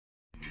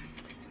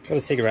Got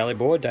a Sega Rally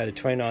board dated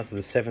 29th of the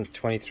 7th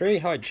 23.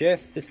 Hi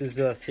Jeff, this is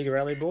a Sega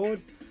Rally board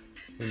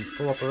in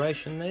full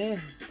operation there.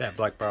 That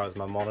black bar is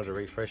my monitor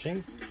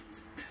refreshing.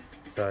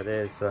 So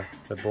there's the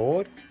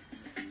board.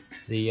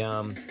 The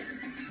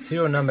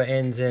serial number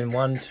ends in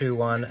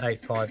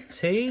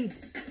 12185T.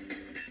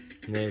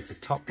 And there's the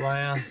top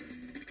layer.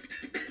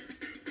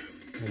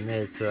 And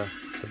there's the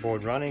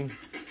board running.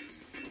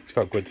 It's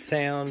got good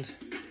sound.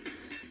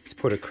 Let's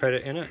put a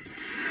credit in it.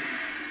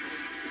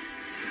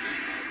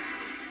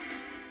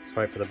 Let's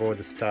wait for the board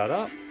to start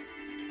up.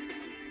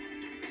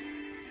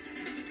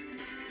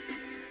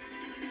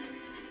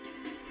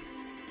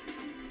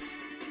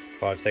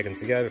 Five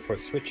seconds to go before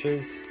it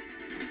switches.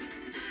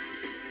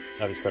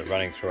 I've just got it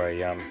running through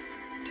a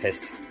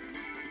test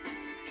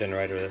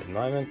generator at the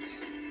moment.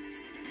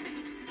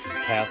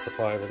 Power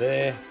supply over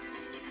there.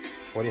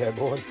 Audio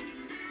board.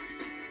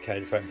 Okay,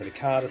 just waiting for the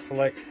car to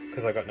select.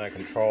 Because I've got no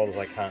controls,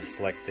 I can't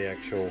select the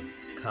actual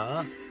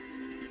car.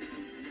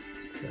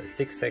 So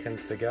 6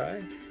 seconds to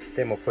go.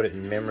 Then we'll put it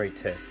in memory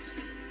test.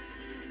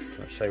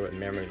 I'll show you what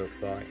memory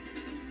looks like.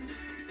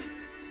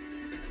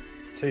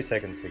 2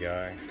 seconds to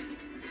go.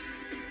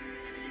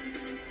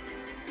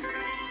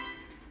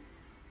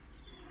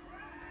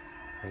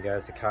 And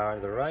goes the car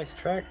into the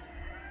racetrack.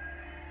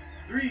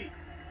 3,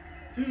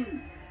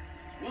 2,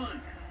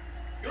 1,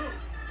 go!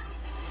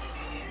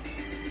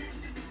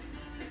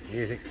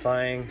 Music's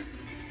playing.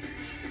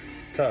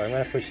 So I'm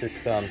going to push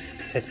this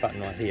test button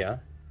right here,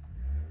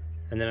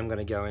 and then I'm going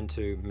to go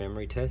into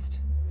memory test,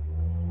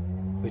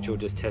 which will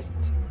just test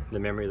the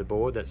memory of the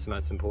board. That's the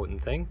most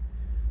important thing,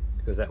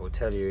 because that will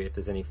tell you if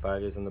there's any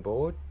failures on the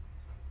board.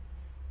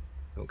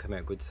 It will come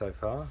out good so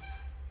far.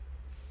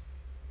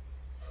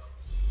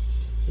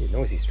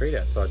 Noisy street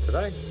outside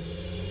today.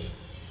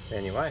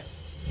 Anyway,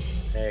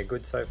 yeah,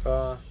 good so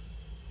far.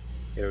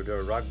 It'll do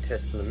a rug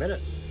test in a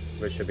minute,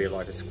 which will be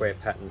like a square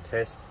pattern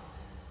test,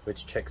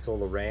 which checks all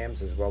the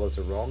RAMs as well as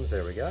the ROMs.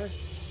 There we go.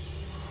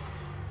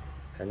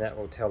 And that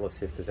will tell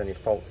us if there's any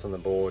faults on the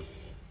board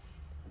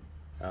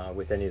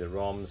with any of the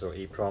ROMs or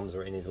EPROMs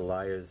or any of the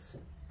layers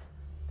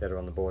that are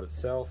on the board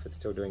itself. It's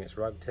still doing its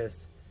rug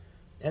test.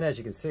 And as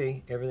you can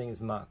see, everything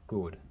is marked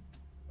good.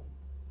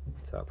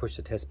 So I'll push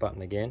the test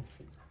button again,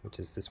 which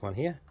is this one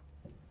here.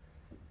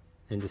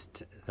 And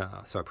just,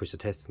 so I push the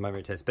test,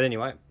 memory test. But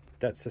anyway,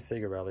 that's the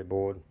Sega Rally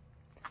board.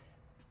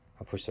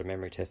 I'll push the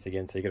memory test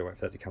again, so you gotta wait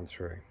for that to come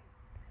through.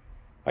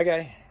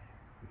 Okay,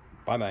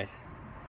 bye mate.